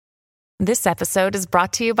This episode is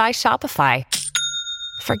brought to you by Shopify.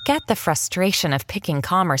 Forget the frustration of picking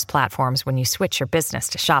commerce platforms when you switch your business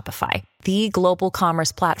to Shopify, the global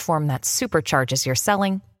commerce platform that supercharges your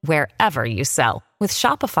selling wherever you sell. With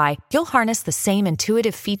Shopify, you'll harness the same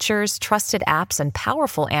intuitive features, trusted apps, and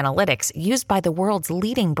powerful analytics used by the world's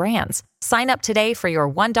leading brands. Sign up today for your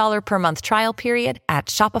 $1 per month trial period at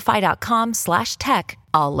shopify.com/tech,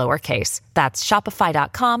 all lowercase. That's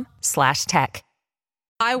shopify.com/tech.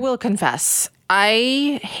 I will confess,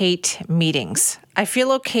 I hate meetings. I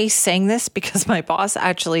feel okay saying this because my boss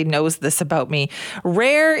actually knows this about me.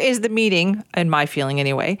 Rare is the meeting, in my feeling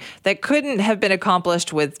anyway, that couldn't have been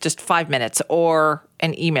accomplished with just 5 minutes or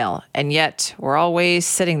an email. And yet we're always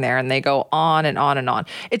sitting there and they go on and on and on.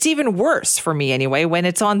 It's even worse for me anyway when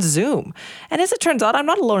it's on Zoom. And as it turns out, I'm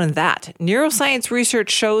not alone in that. Neuroscience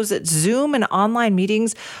research shows that Zoom and online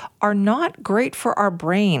meetings are not great for our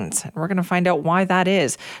brains. And we're going to find out why that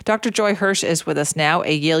is. Dr. Joy Hirsch is with us now,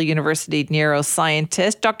 a Yale University neuroscientist.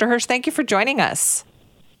 Dr. Hirsch, thank you for joining us.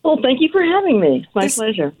 Well, thank you for having me. It's my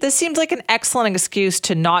pleasure. This seems like an excellent excuse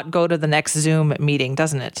to not go to the next Zoom meeting,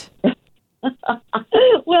 doesn't it?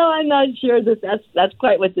 Well, I'm not sure that's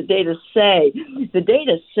quite what the data say. The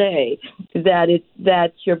data say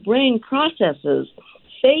that your brain processes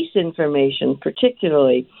face information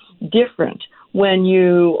particularly different when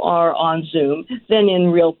you are on Zoom than in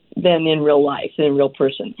real life, than in real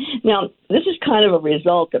person. Now, this is kind of a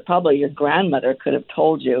result that probably your grandmother could have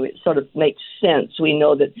told you. It sort of makes sense. We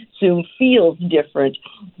know that Zoom feels different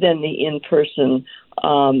than the in-person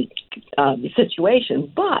situation,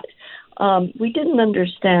 but we didn't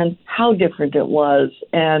understand how different it was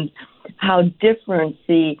and how different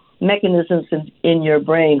the mechanisms in your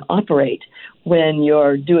brain operate when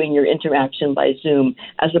you're doing your interaction by Zoom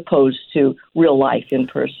as opposed to real life in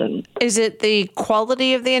person. Is it the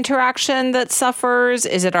quality of the interaction that suffers?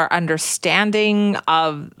 Is it our understanding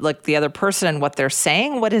of like the other person and what they're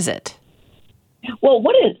saying? What is it? Well,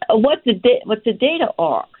 what the data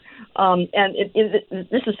are, and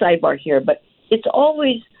this is a sidebar here, but it's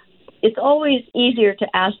always easier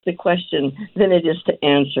to ask the question than it is to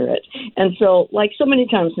answer it. And so, like so many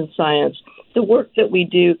times in science, the work that we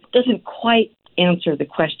do doesn't quite answer the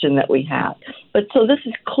question that we have. But so this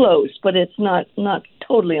is close, but it's not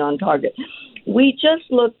totally on target. We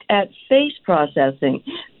just looked at face processing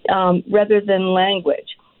rather than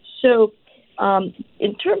language. So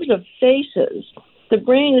in terms of faces, the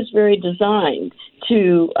brain is very designed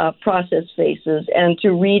to process faces and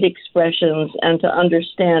to read expressions and to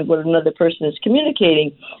understand what another person is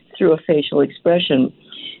communicating through a facial expression.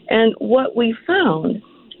 And what we found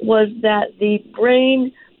was that the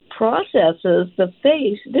brain processes the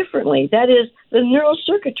face differently. That is, the neural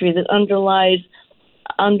circuitry that underlies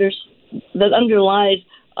the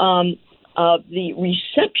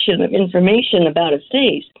reception of information about a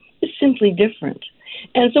face is simply different.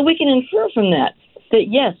 And so we can infer from that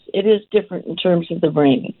yes, it is different in terms of the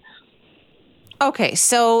brain. Okay,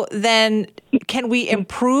 so then can we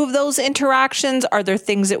improve those interactions? Are there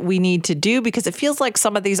things that we need to do? Because it feels like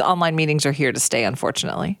some of these online meetings are here to stay,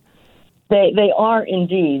 unfortunately. They are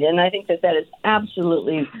indeed, and I think that is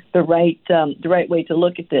absolutely the right way to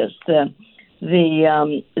look at this. The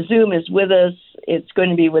Zoom is with us. It's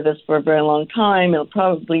going to be with us for a very long time. It'll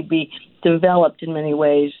probably be developed in many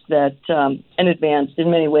ways and advanced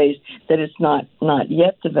in many ways that it's not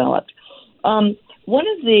yet developed. One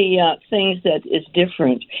of the things that is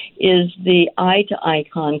different is the eye-to-eye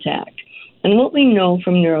contact. And what we know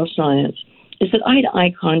from neuroscience is that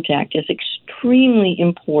eye-to-eye contact is extremely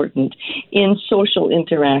important in social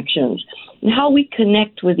interactions. And how we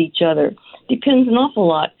connect with each other depends an awful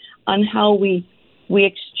lot on how we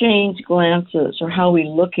exchange glances or how we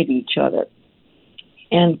look at each other.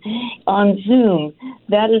 And on Zoom,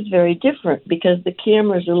 that is very different because the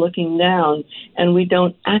cameras are looking down and we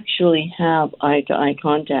don't actually have eye-to-eye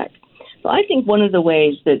contact. So I think one of the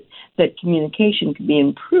ways that communication can be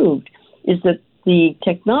improved is that the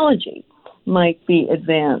technology might be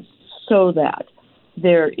advanced so that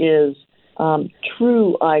there is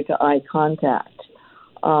true eye-to-eye contact.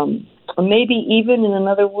 Maybe even in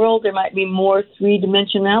another world, there might be more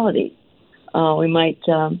three-dimensionality. We might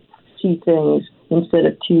see things instead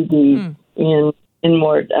of 2D in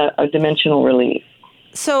more dimensional relief.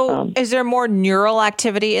 So is there more neural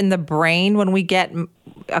activity in the brain when we get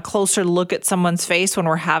a closer look at someone's face when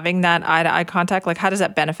we're having that eye-to-eye contact? Like, how does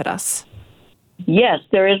that benefit us? Yes,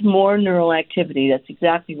 there is more neural activity. That's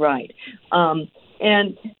exactly right.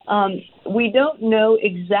 And we don't know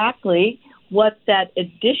exactly what that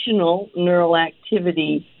additional neural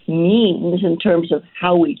activity means in terms of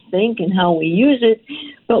how we think and how we use it,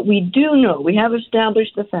 but we do know, we have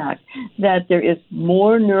established the fact that there is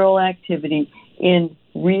more neural activity in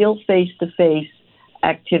real face-to-face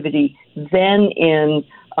activity than in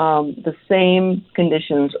the same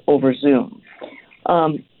conditions over Zoom.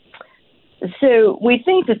 So we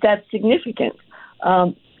think that that's significant.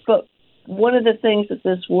 But one of the things that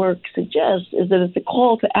this work suggests is that it's a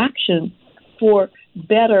call to action for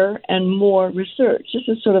better and more research. This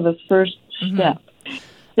is sort of a first step.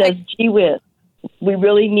 Says, gee whiz, we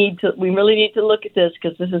really need to look at this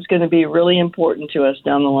because this is going to be really important to us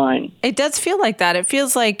down the line. It does feel like that. It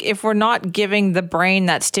feels like if we're not giving the brain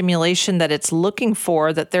that stimulation that it's looking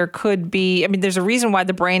for, that there could be, there's a reason why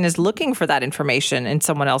the brain is looking for that information in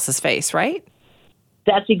someone else's face, right?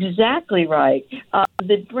 That's exactly right.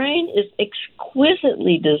 The brain is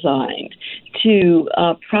exquisitely designed to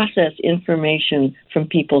process information from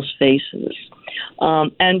people's faces.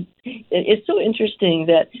 And it's so interesting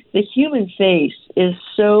that the human face is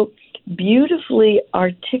so beautifully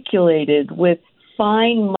articulated with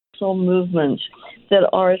fine muscle movements that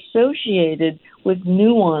are associated with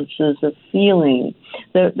nuances of feeling.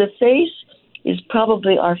 The face is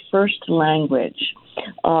probably our first language.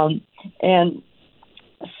 And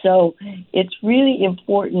so it's really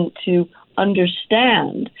important to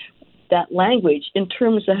understand that language in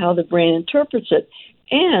terms of how the brain interprets it.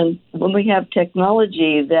 And when we have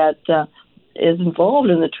technology that is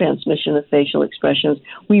involved in the transmission of facial expressions,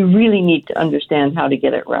 we really need to understand how to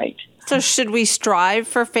get it right. So should we strive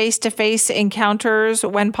for face-to-face encounters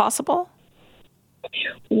when possible?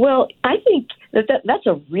 Well, I think that's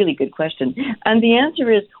a really good question. And the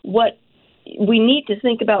answer is what we need to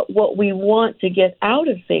think about what we want to get out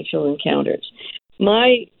of facial encounters.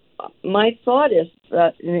 My thought is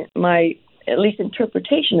that my at least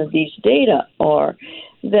interpretation of these data are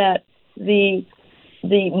that the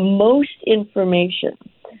most information,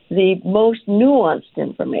 the most nuanced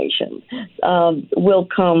information will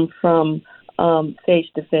come from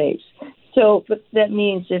face-to-face. So that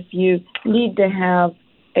means if you need to have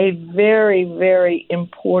a very, very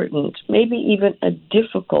important, maybe even a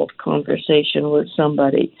difficult conversation with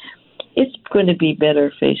somebody, it's going to be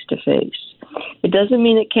better face-to-face. It doesn't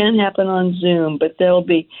mean it can't happen on Zoom, but there'll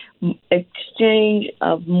be exchange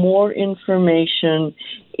of more information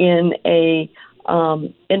in a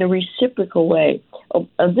reciprocal way.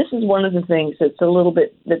 This is one of the things that's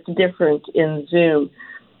different in Zoom.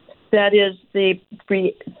 That is the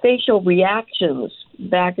facial reactions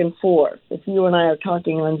back and forth. If you and I are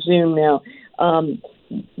talking on Zoom now,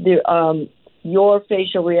 your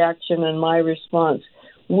facial reaction and my response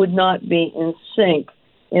would not be in sync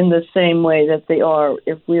in the same way that they are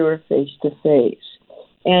if we were face to face.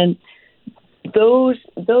 And those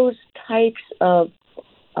types of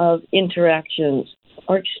interactions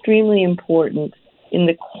are extremely important in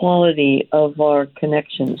the quality of our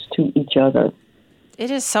connections to each other. It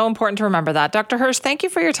is so important to remember that. Dr. Hirsch, thank you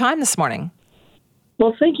for your time this morning.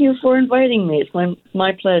 Well, thank you for inviting me. It's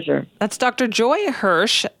my pleasure. That's Dr. Joy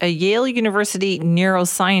Hirsch, a Yale University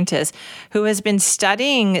neuroscientist who has been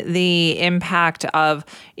studying the impact of,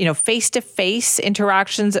 face-to-face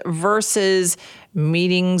interactions versus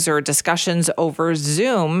meetings or discussions over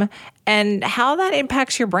Zoom and how that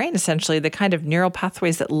impacts your brain, essentially, the kind of neural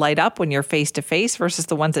pathways that light up when you're face-to-face versus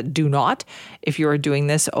the ones that do not if you are doing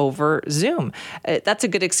this over Zoom. That's a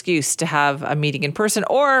good excuse to have a meeting in person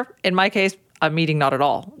or, in my case, a meeting not at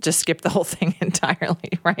all. Just skip the whole thing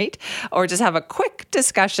entirely, right? Or just have a quick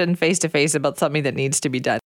discussion face-to-face about something that needs to be done.